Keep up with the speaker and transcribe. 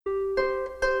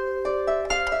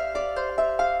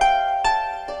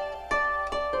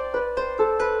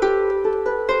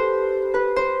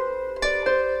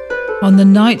On the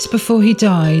night before he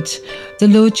died, the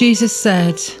Lord Jesus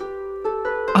said,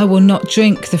 "I will not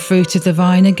drink the fruit of the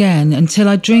vine again until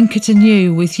I drink it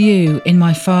anew with you in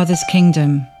my Father's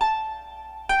kingdom."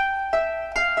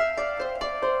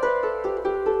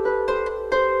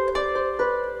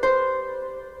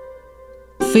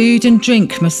 Food and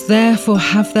drink must therefore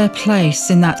have their place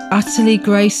in that utterly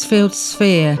grace-filled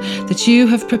sphere that you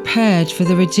have prepared for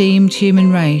the redeemed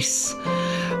human race,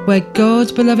 where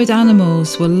God-beloved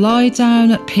animals will lie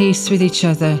down at peace with each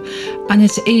other and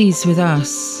at ease with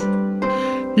us,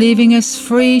 leaving us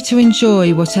free to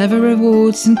enjoy whatever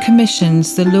rewards and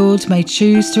commissions the Lord may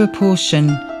choose to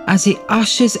apportion as he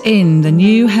ushers in the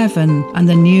new heaven and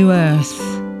the new earth.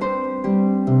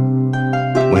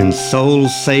 When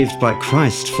souls saved by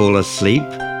Christ fall asleep,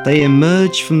 they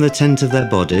emerge from the tent of their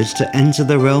bodies to enter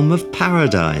the realm of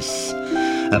paradise,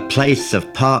 a place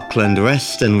of parkland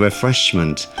rest and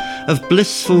refreshment, of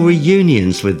blissful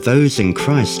reunions with those in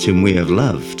Christ whom we have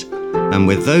loved, and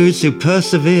with those who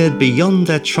persevered beyond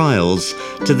their trials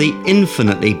to the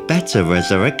infinitely better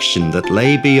resurrection that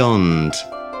lay beyond.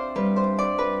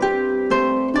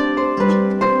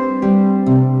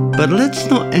 But let's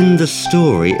not end the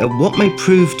story at what may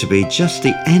prove to be just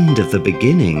the end of the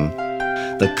beginning.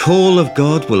 The call of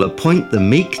God will appoint the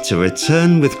meek to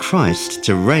return with Christ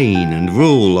to reign and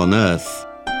rule on earth.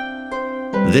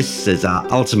 This is our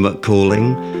ultimate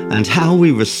calling, and how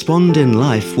we respond in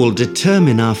life will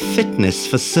determine our fitness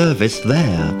for service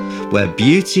there, where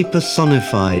beauty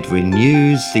personified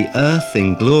renews the earth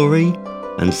in glory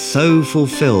and so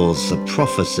fulfills the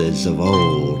prophecies of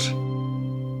old.